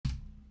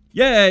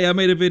Yay, I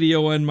made a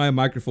video and my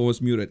microphone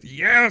was muted.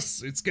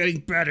 Yes, it's getting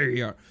better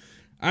here.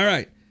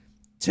 Alright,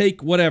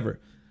 take whatever.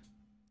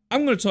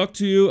 I'm going to talk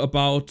to you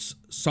about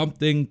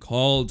something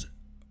called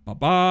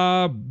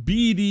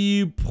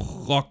BD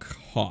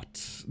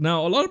Prochot.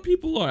 Now, a lot of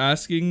people are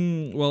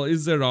asking, well,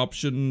 is there an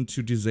option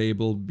to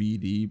disable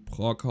BD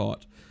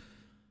Prochot?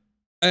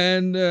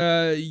 And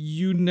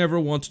you never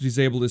want to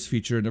disable this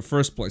feature in the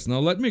first place. Now,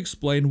 let me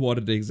explain what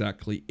it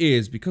exactly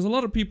is, because a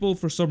lot of people,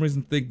 for some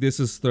reason, think this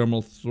is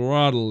thermal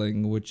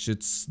throttling, which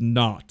it's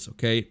not,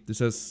 okay? This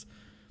has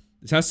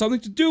something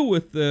to do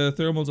with the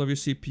thermals of your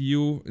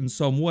CPU in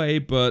some way,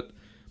 but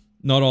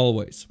not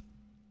always.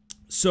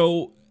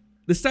 So,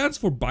 this stands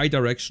for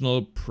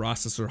bidirectional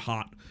processor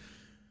hot.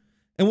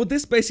 And what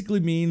this basically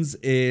means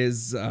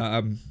is,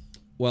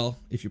 well,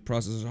 if your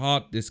processor is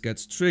hot, this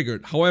gets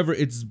triggered. However,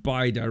 it's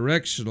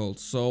bidirectional.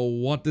 So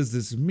what does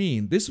this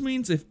mean? This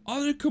means if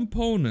other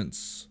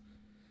components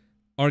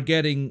are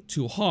getting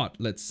too hot,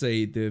 let's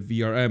say the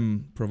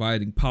VRM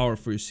providing power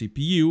for your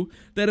CPU,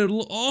 then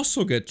it'll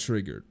also get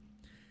triggered.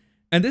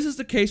 And this is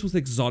the case with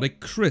Exotic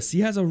Chris.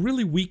 He has a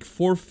really weak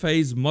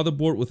 4-phase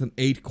motherboard with an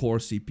 8-core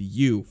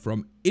CPU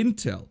from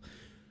Intel.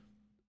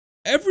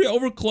 Every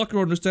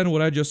overclocker understanding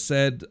what I just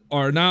said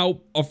are now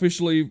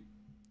officially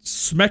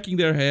smacking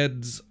their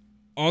heads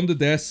on the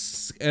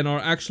desks and are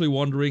actually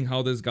wondering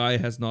how this guy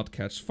has not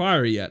catch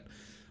fire yet.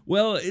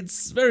 Well,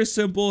 it's very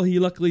simple. He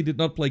luckily did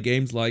not play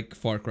games like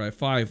Far Cry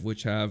 5,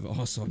 which have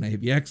also an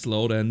AVX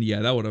load, and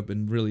yeah, that would have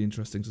been really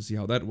interesting to see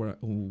how that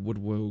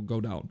would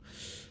go down.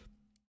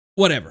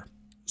 Whatever.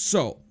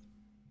 So,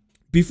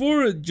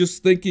 before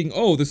just thinking,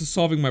 oh, this is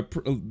solving my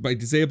by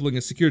disabling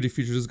a security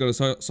feature, this is going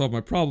to solve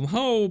my problem,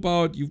 how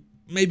about you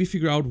maybe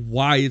figure out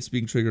why it's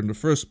being triggered in the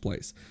first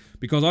place?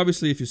 Because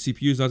obviously if your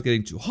CPU is not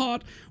getting too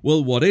hot,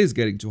 well, what is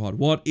getting too hot?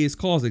 What is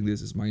causing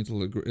this? Is my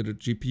Intel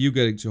GPU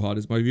getting too hot?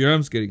 Is my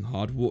VRMs getting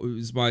hot?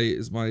 Is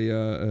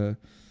my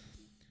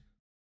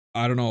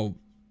I don't know.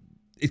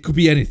 It could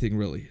be anything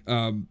really.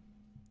 And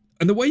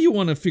the way you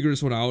want to figure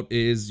this one out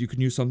is you can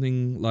use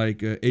something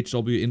like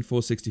HW Info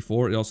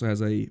 64. It also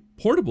has a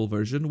portable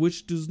version,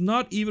 which does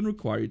not even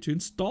require you to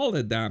install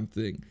that damn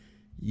thing.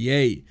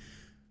 Yay.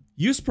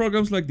 Use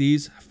programs like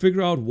these,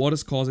 figure out what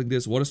is causing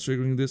this, what is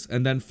triggering this,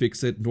 and then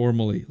fix it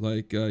normally,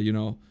 like, you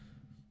know,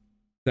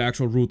 the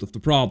actual root of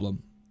the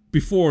problem.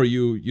 Before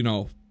you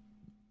know,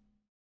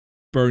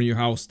 burn your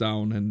house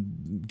down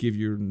and give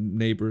your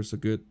neighbors a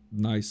good,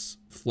 nice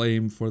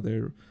flame for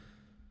their,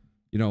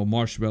 you know,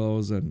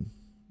 marshmallows. And,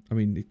 I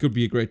mean, it could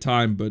be a great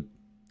time, but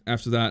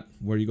after that,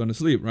 where are you going to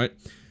sleep, right?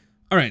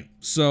 Alright,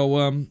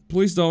 so,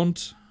 please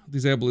don't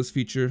disable this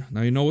feature.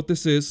 Now you know what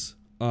this is.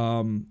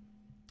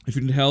 If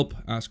you need help,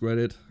 ask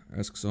Reddit,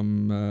 ask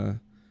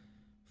some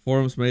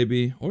forums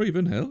maybe, or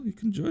even hell, you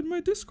can join my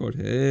Discord.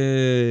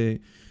 Hey!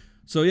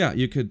 So yeah,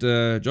 you could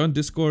join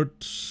Discord,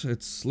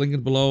 it's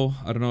linked below.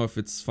 I don't know if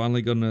it's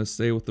finally gonna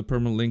stay with the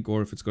permanent link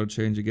or if it's gonna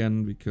change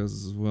again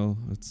because, well,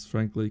 it's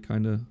frankly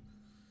kinda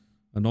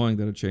annoying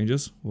that it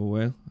changes.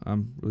 Well,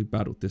 I'm really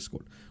bad with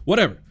Discord.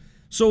 Whatever.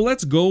 So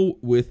let's go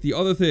with the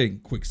other thing,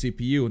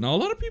 QuickCPU. Now a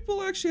lot of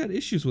people actually had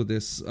issues with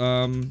this.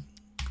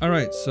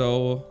 Alright,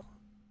 so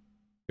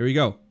here we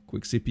go,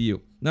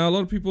 QuickCPU. Now a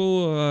lot of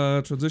people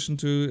transitioned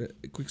to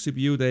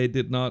QuickCPU. They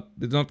did not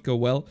go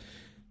well.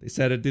 They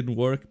said it didn't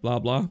work, blah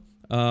blah.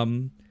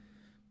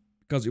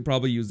 Because you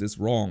probably used this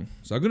wrong.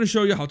 So I'm gonna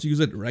show you how to use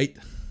it right.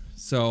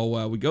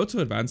 So we go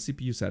to advanced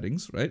CPU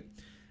settings, right?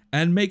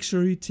 And make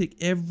sure you tick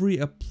every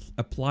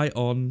apply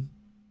on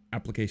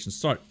application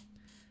start.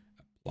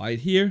 Apply it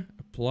here,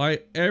 apply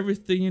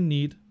everything you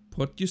need.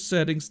 Put your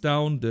settings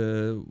down,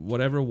 the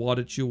whatever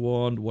wattage you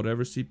want,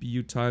 whatever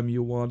CPU time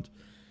you want.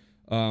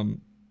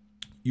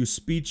 Use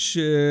speed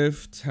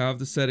shift, have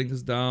the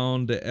settings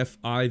down, the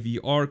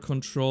FIVR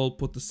control,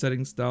 put the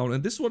settings down.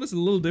 And this one is a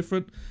little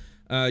different.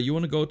 You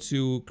want to go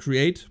to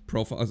create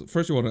profile.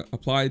 First you want to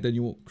apply, then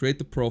you will create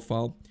the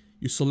profile.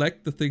 You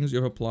select the things you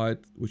have applied,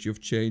 which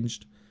you've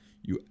changed.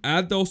 You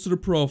add those to the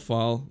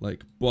profile,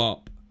 like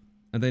bop,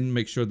 and then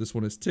make sure this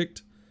one is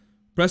ticked.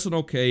 Press on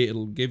OK,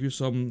 it'll give you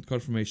some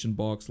confirmation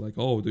box like,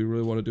 oh, do you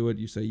really want to do it?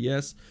 You say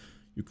yes.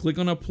 You click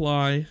on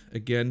apply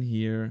again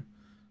here.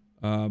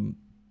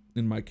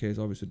 In my case,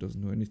 obviously it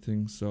doesn't do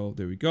anything, so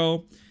there we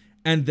go.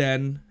 And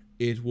then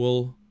it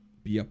will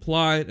be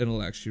applied and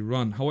it'll actually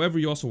run. However,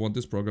 you also want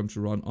this program to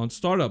run on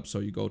startup, so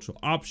you go to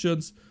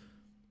options,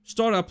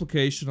 start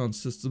application on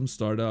system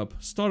startup,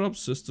 startup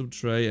system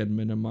tray, and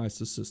minimize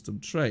the system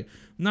tray.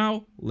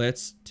 Now,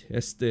 let's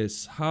test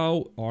this.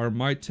 How are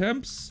my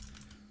temps?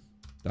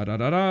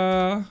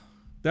 Da-da-da-da.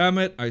 Damn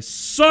it, I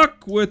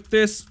suck with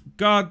this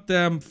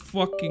goddamn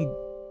fucking...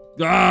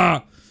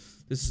 Ah!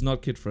 This is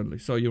not kid-friendly.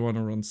 So you want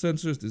to run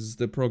sensors. This is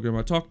the program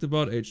I talked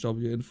about,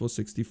 HW Info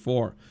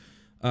 64.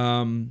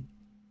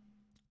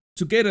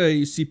 To get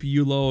a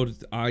CPU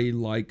load, I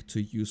like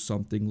to use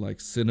something like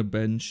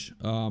Cinebench.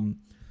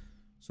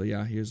 So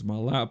yeah, here's my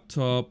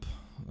laptop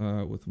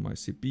with my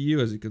CPU.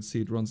 As you can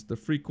see, it runs the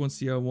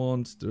frequency I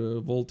want,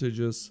 the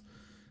voltages,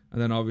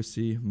 and then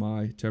obviously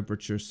my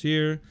temperatures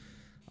here.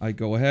 I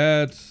go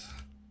ahead,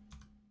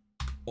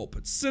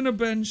 open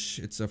Cinebench.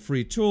 It's a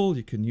free tool.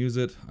 You can use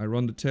it. I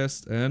run the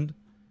test and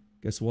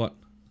guess what?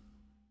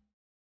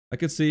 I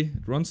can see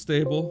it runs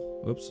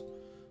stable. Oops.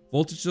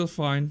 Voltages are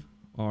fine,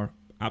 are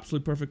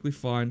absolutely perfectly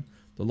fine.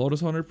 The load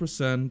is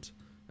 100%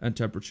 and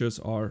temperatures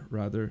are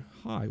rather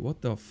high.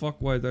 What the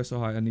fuck? Why are they so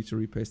high? I need to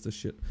repaste this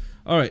shit.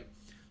 Alright,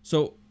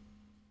 so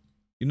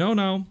you know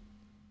now,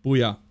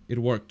 booyah, it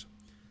worked.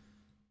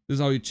 This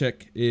is how you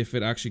check if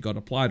it actually got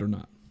applied or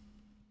not.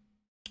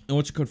 And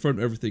once you confirm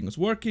everything is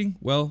working,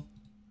 well,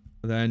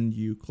 then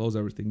you close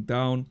everything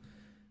down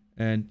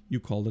and you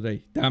call it a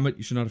day. Damn it,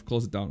 you should not have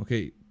closed it down.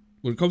 Okay,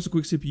 when it comes to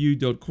QuickCPU, you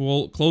don't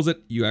close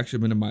it, you actually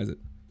minimize it.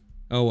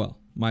 Oh well,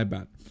 my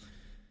bad.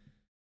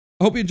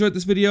 I hope you enjoyed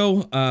this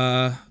video.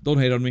 Don't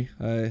hate on me.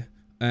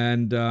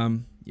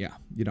 Yeah,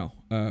 you know,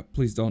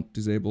 please don't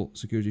disable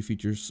security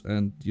features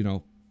and, you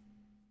know,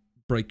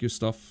 break your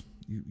stuff.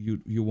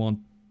 You want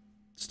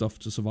stuff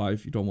to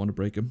survive. You don't want to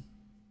break them.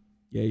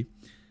 Yay.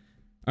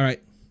 All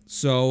right.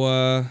 So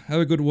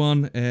have a good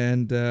one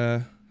and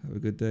have a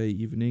good day,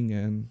 evening,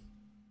 and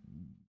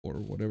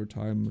or whatever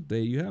time of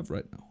day you have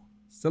right now.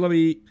 C'est la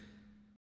vie.